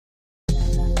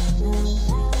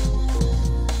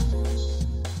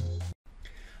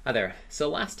Hi there. So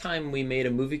last time we made a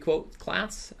movie quote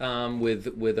class with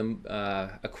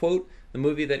a quote, the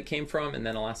movie that it came from, and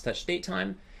then a last touch date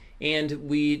time. And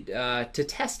we to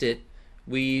test it,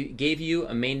 we gave you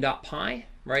a main.py,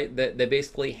 right? That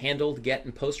basically handled get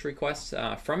and post requests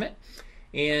from it.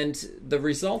 And the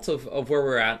result of where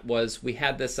we're at was we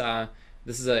had this.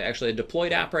 This is actually a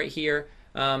deployed app right here.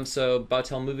 So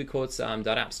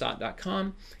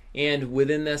bautelmoviequotes.appstot.com. And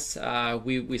within this,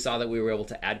 we saw that we were able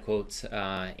to add quotes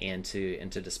and to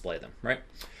display them, right?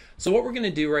 So what we're going to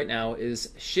do right now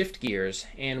is shift gears,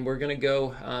 and we're going to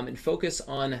go and focus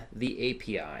on the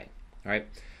API, all right?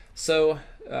 So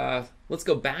let's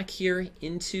go back here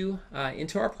into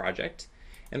our project,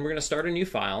 and we're going to start a new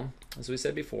file, as we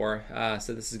said before.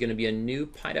 So this is going to be a new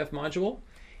PyDev module,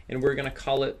 and we're going to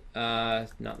call it,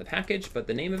 not the package, but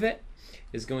the name of it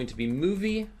is going to be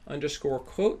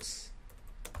movie_quotes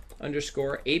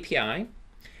 _API,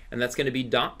 and that's going to be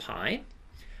 .py,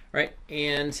 right?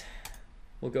 And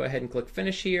we'll go ahead and click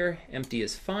finish here. Empty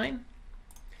is fine.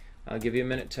 I'll give you a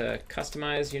minute to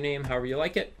customize your name however you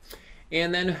like it,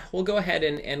 and then we'll go ahead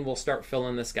and we'll start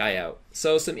filling this guy out.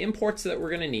 So some imports that we're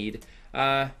going to need.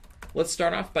 Let's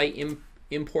start off by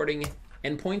importing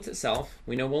endpoints itself.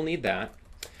 We know we'll need that.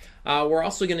 We're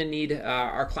also going to need,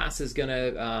 our class is going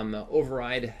to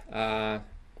override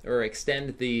or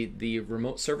extend the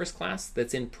remote service class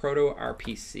that's in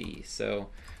proto-RPC. So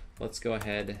let's go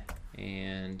ahead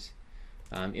and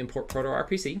import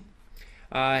proto-RPC.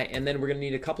 And then we're going to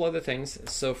need a couple other things.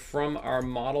 So from our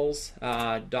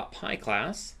models.py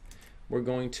class, we're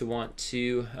going to want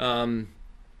to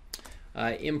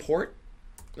import,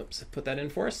 oops, put that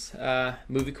in for us,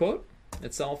 movie quote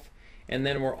itself. And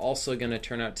then we're also going to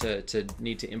turn out to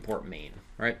need to import main,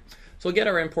 right? So we'll get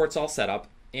our imports all set up.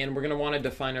 And we're going to want to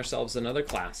define ourselves another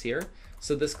class here.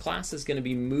 So this class is going to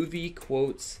be movie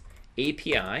quotes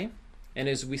API, and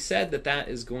as we said, that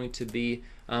is going to be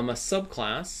a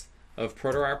subclass of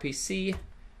proto-RPC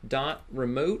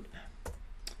remote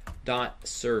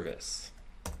service.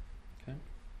 Okay.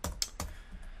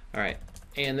 All right,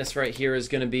 and this right here is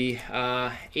going to be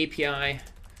API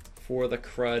for the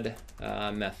CRUD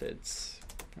methods.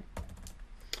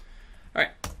 All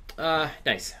right,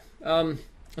 nice.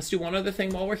 Let's do one other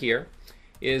thing while we're here,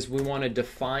 is we want to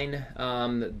define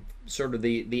sort of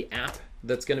the app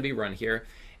that's going to be run here,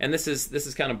 and this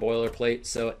is kind of boilerplate.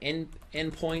 So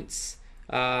endpoints,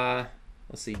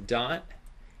 let's see,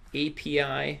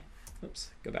 .api, oops,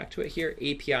 go back to it here,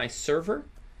 API server,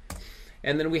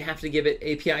 and then we have to give it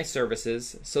API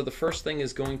services. So the first thing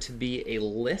is going to be a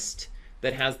list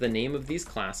that has the name of these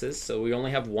classes. So we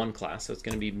only have one class, so it's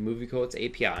going to be movie quotes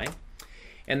API.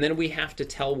 And then we have to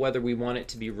tell whether we want it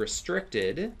to be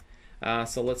restricted.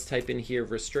 So let's type in here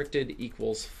restricted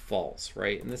equals false,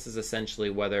 right? And this is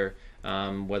essentially whether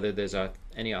there's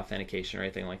any authentication or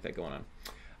anything like that going on.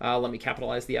 Let me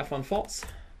capitalize the F on false,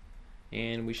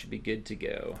 and we should be good to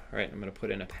go. All right, I'm going to put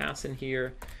in a pass in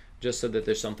here just so that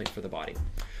there's something for the body.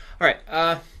 All right,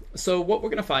 so what we're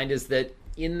going to find is that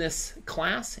in this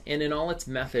class and in all its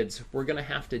methods, we're going to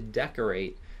have to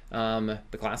decorate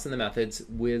the class and the methods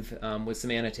with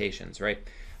some annotations, right?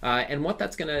 And what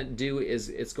that's going to do is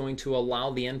it's going to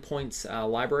allow the endpoints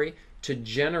library to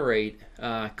generate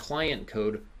client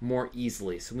code more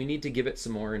easily. So we need to give it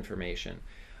some more information.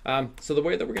 So the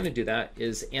way that we're going to do that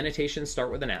is annotations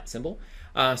start with an @ symbol.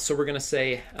 So we're going to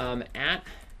say at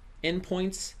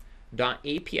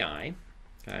endpoints.api,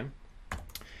 okay?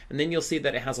 And then you'll see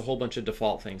that it has a whole bunch of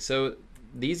default things. So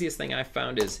the easiest thing I've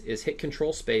found is hit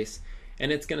Control Space, and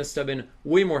it's going to stub in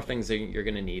way more things that you're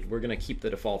going to need. We're going to keep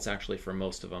the defaults actually for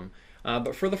most of them,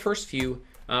 but for the first few,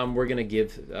 we're going to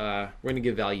give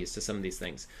values to some of these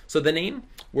things. So the name,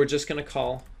 we're just going to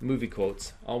call movie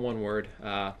quotes, all one word,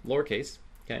 lowercase.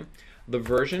 Okay. The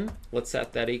version, let's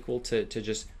set that equal to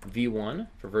just v1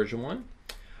 for version 1.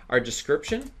 Our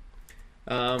description,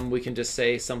 we can just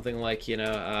say something like, you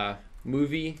know,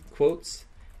 movie quotes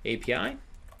API,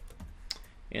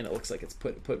 and it looks like it's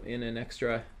put in an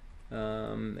extra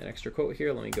quote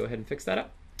here. Let me go ahead and fix that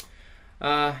up.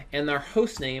 And our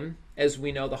host name, as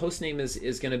we know, the host name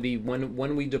is going to be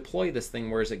when we deploy this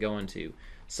thing, where is it going to?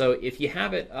 So if you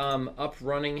have it up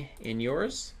running in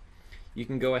yours, you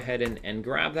can go ahead and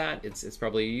grab that. It's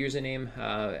probably a username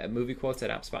at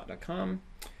moviequotes@appspot.com.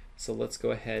 So let's go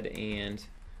ahead and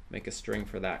make a string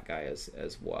for that guy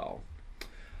as well.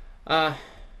 All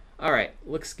right,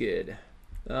 looks good.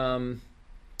 And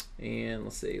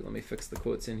let's see, let me fix the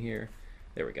quotes in here.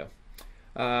 There we go.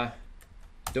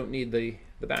 Don't need the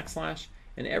backslash.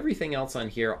 And everything else on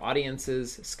here,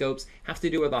 audiences, scopes, have to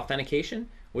do with authentication,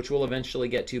 which we'll eventually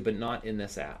get to, but not in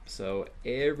this app. So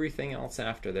everything else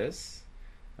after this,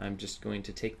 I'm just going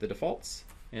to take the defaults,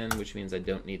 and which means I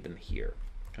don't need them here.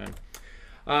 Okay.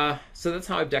 So that's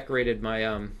how I've decorated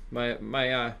my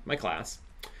my class.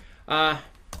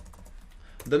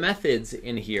 The methods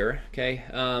in here, okay.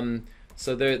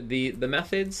 So the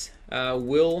methods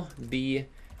will be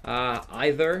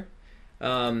either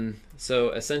so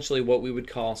essentially what we would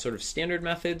call sort of standard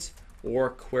methods or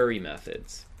query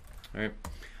methods. All right.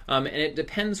 And it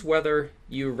depends whether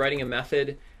you're writing a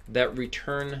method that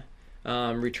return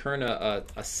a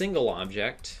single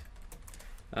object,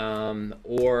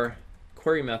 or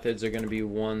query methods are going to be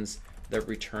ones that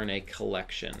return a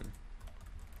collection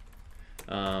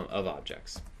of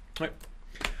objects. All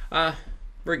right.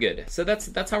 Very good. So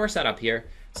that's how we're set up here.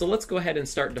 So let's go ahead and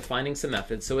start defining some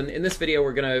methods. So in this video,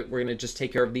 we're gonna just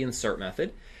take care of the insert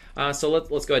method. So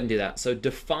let's go ahead and do that. So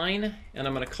define, and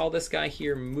I'm gonna call this guy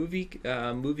here movie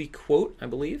quote, I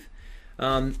believe,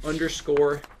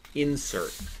 underscore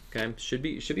insert. Okay, should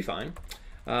be fine.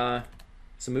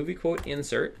 So movie quote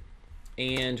insert,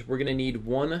 and we're gonna need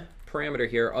one parameter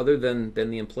here other than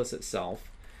the implicit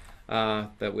self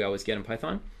that we always get in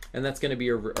Python. And that's going to be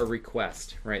a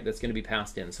request, right? That's going to be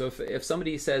passed in. So if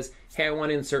somebody says, hey, I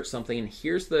want to insert something, and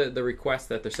here's the request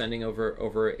that they're sending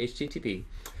over HTTP,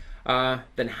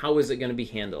 then how is it going to be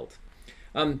handled?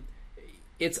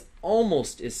 It's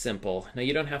almost as simple. Now,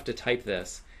 you don't have to type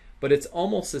this, but it's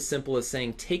almost as simple as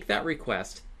saying, take that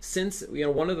request. Since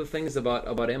one of the things about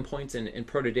endpoints and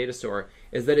Proto Data Store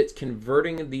is that it's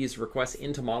converting these requests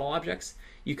into model objects.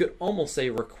 You could almost say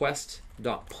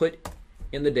request.put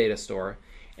in the data store.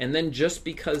 And then just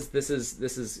because this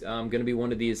is going to be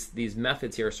one of these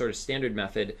methods here, a sort of standard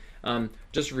method,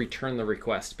 just return the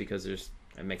request, because it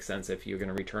makes sense. If you're going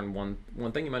to return one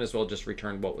thing, you might as well just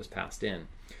return what was passed in.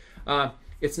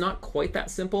 It's not quite that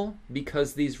simple,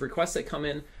 because these requests that come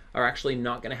in are actually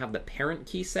not going to have the parent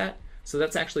key set. So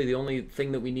that's actually the only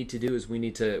thing that we need to do, is we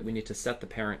need to set the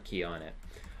parent key on it.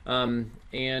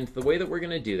 And the way that we're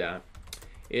going to do that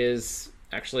is,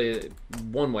 actually,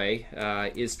 one way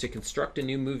is to construct a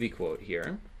new movie quote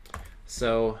here.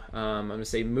 So I'm going to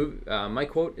say my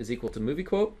quote is equal to movie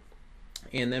quote,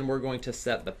 and then we're going to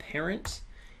set the parent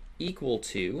equal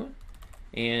to,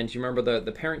 and you remember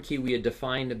the parent key we had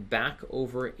defined back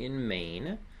over in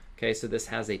main. Okay, so this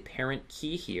has a parent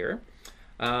key here.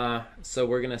 So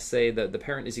we're going to say that the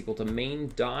parent is equal to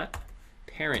main dot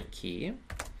parent key.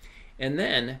 And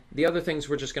then the other things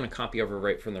we're just going to copy over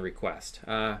right from the request.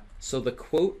 So the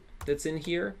quote that's in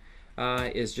here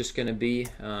is just going to be,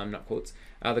 not quotes,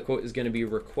 the quote is going to be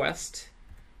request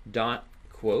dot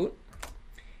quote.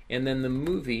 And then the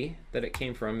movie that it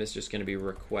came from is just going to be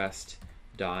request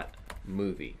dot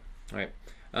movie. All right.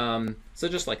 So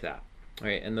just like that. All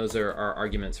right. And those are our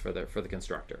arguments for the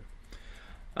constructor.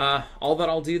 All that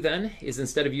I'll do then is,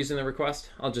 instead of using the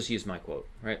request, I'll just use my quote.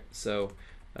 Right. So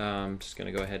I'm just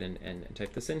going to go ahead and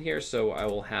type this in here. So I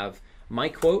will have my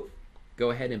quote,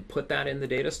 go ahead and put that in the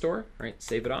data store, right?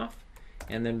 Save it off,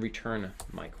 and then return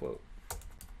my quote.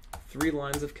 3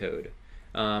 lines of code.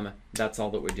 That's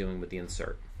all that we're doing with the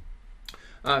insert.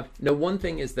 Now, one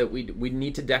thing is that we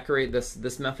need to decorate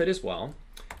this method as well.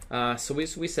 So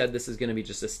we said this is going to be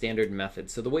just a standard method.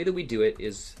 So the way that we do it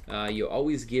is you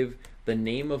always give the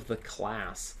name of the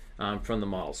class from the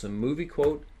model. So movie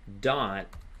quote dot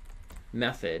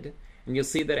method, and you'll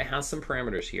see that it has some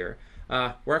parameters here.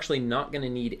 We're actually not going to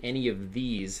need any of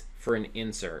these for an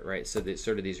insert, right? So that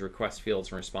sort of these request fields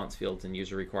and response fields and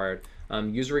user required.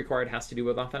 User required has to do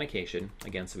with authentication,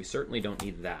 again, so we certainly don't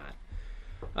need that.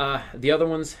 The other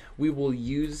ones we will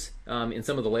use in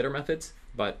some of the later methods,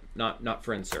 but not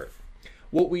for insert.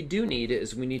 What we do need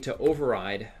is we need to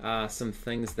override some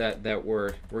things that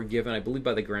were given, I believe,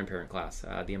 by the grandparent class,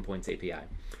 the Endpoints API.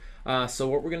 So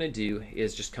what we're going to do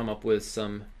is just come up with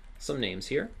some names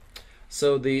here.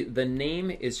 So the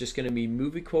name is just going to be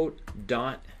movie quote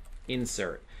dot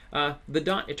insert. The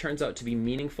dot, it turns out to be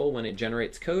meaningful when it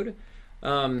generates code.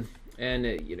 And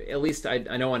at least I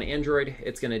know on Android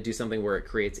it's going to do something where it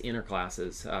creates inner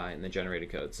classes in the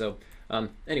generated code. So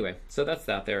anyway, so that's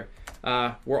that there.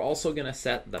 We're also going to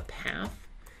set the path,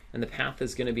 and the path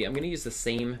is going to be, I'm going to use the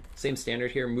same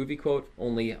standard here, movie quote,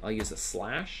 only I'll use a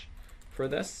slash for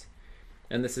this.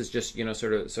 And this is just,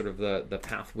 sort of the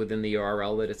path within the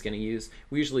URL that it's going to use.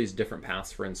 We usually use different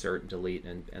paths for insert, delete,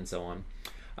 and so on.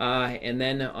 And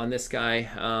then on this guy,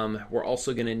 we're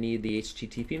also going to need the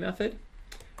HTTP method.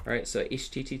 All right, so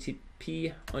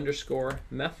HTTP underscore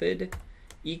method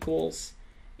equals,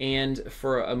 and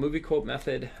for a movie quote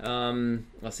method,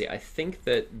 let's see, I think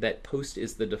that post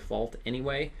is the default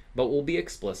anyway, but we'll be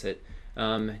explicit.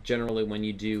 Generally, when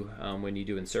you do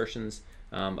insertions,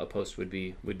 a post would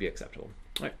be acceptable.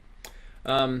 All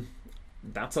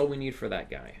That's all we need for that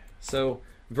guy. So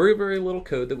very, very little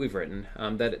code that we've written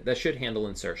that should handle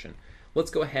insertion.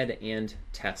 Let's go ahead and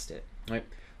test it. All right.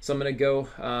 So I'm going to go,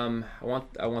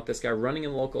 I want this guy running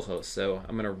in localhost. So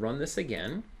I'm going to run this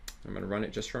again. I'm going to run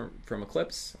it just from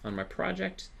Eclipse on my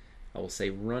project. I will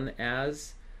say run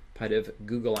as part of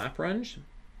Google App Run.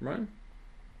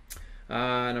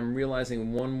 And I'm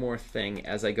realizing one more thing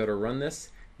as I go to run this,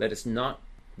 that it's not,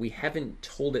 we haven't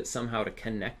told it somehow to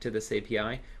connect to this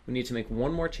API. We need to make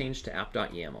one more change to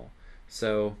app.yaml.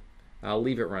 So I'll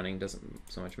leave it running, doesn't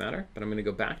so much matter, but I'm going to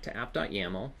go back to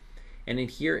app.yaml. And in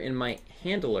here in my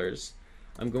handlers,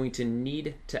 I'm going to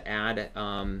need to add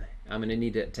an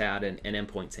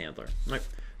endpoints handler. All right,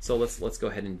 so let's go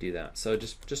ahead and do that. So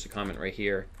just a comment right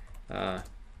here.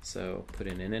 So put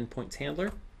in an endpoints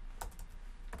handler.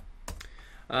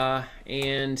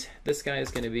 And this guy is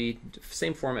going to be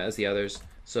same format as the others.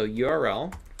 So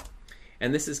URL,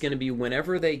 and this is going to be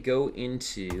whenever they go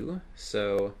into,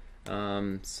 so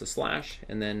slash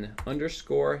and then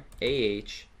underscore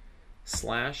AH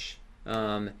slash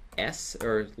S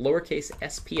or lowercase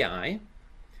SPI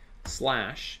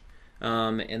slash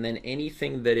and then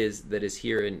anything that is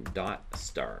here in dot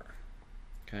star.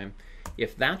 Okay,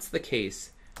 if that's the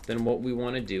case, then what we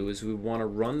want to do is we want to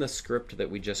run the script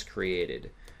that we just created.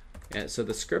 And so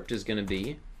the script is going to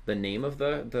be the name of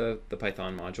the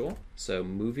Python module. So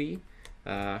movie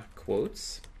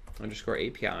quotes underscore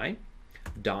API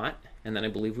dot, and then I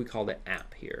believe we called it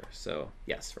app here. So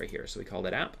yes, right here. So we called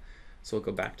it app. So we'll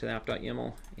go back to the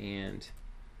app.yaml and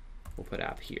we'll put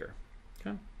app here.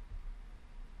 Okay.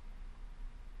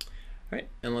 All right,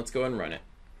 and let's go and run it.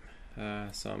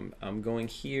 So I'm going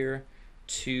here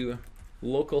to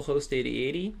localhost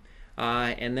 8080,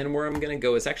 and then where I'm going to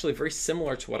go is actually very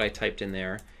similar to what I typed in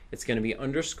there. It's going to be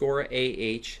underscore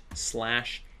AH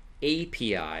slash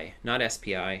API, not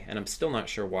SPI, and I'm still not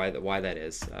sure why that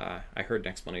is. I heard an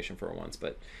explanation for it once,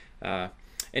 but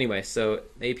anyway, so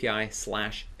API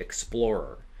slash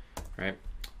Explorer, right?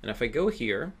 And if I go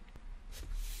here,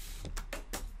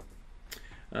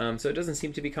 so it doesn't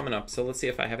seem to be coming up, so let's see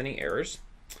if I have any errors.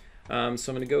 So I'm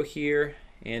going to go here,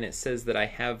 and it says that I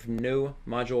have no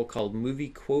module called movie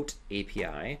quote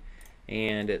API,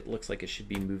 and it looks like it should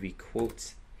be movie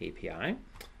quotes API.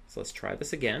 So let's try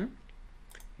this again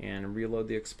and reload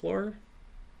the Explorer,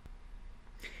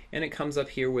 and it comes up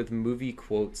here with movie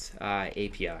quotes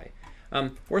API.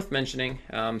 Worth mentioning,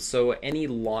 so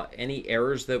any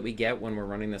errors that we get when we're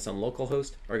running this on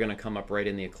localhost are going to come up right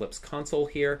in the Eclipse console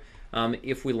here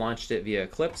if we launched it via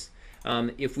Eclipse.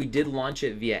 If we did launch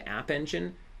it via App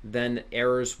Engine, then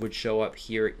errors would show up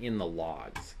here in the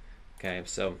logs. Okay,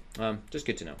 so just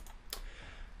good to know.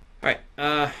 All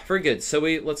right, very good. So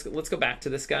let's go back to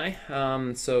this guy.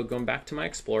 So going back to my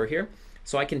Explorer here,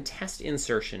 so I can test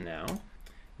insertion now.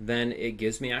 Then it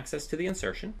gives me access to the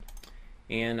insertion,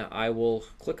 and I will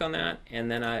click on that,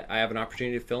 and then I have an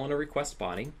opportunity to fill in a request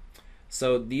body.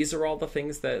 So these are all the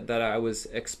things that I was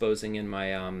exposing in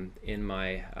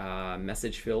my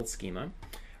message field schema.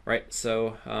 Right,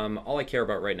 so all I care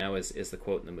about right now is the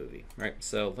quote in the movie. Right,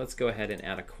 so let's go ahead and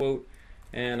add a quote,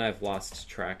 and I've lost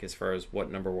track as far as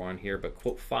what number we're on here, but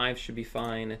quote 5 should be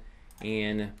fine,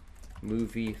 and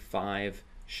movie 5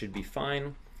 should be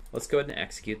fine. Let's go ahead and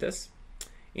execute this.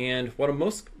 And what I'm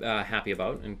most happy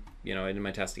about, and in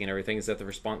my testing and everything, is that the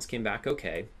response came back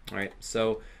okay. All right,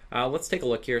 so let's take a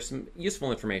look here. Some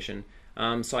useful information.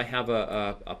 So I have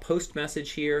a post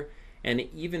message here. And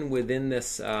even within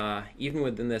this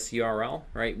URL,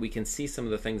 right, we can see some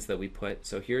of the things that we put.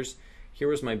 So here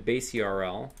was my base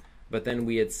URL, but then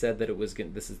we had said that it was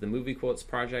this is the movie quotes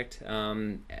project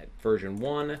at version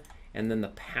 1, and then the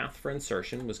path for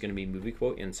insertion was going to be movie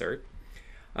quote insert.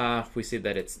 We see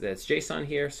that it's JSON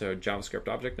here, so JavaScript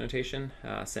object notation,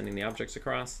 sending the objects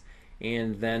across,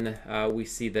 and then we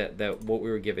see that what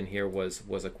we were given here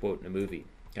was a quote in a movie.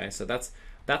 Okay, so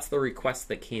that's the request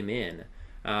that came in.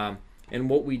 And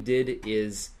what we did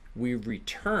is we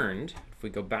returned, if we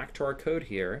go back to our code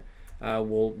here,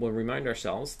 we'll remind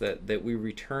ourselves that we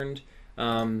returned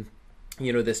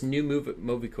this new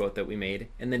movie quote that we made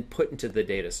and then put into the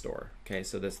data store. Okay,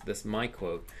 so this my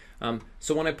quote.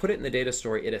 So when I put it in the data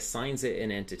store, it assigns it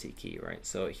an entity key, right?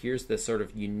 So here's this sort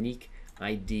of unique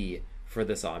ID for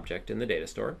this object in the data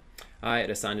store. It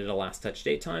assigned it a last touch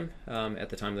date time at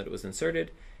the time that it was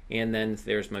inserted. And then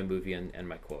there's my movie and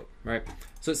my quote, right?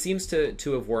 So it seems to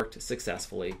have worked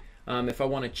successfully. If I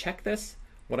want to check this,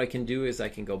 what I can do is I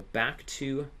can go back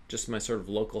to just my sort of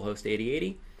localhost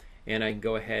 8080, and I can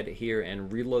go ahead here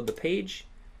and reload the page,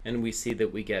 and we see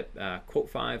that we get quote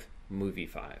 5, movie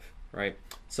 5, right?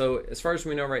 So as far as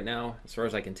we know right now, as far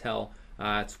as I can tell,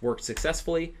 it's worked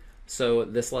successfully. So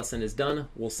this lesson is done.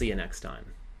 We'll see you next time.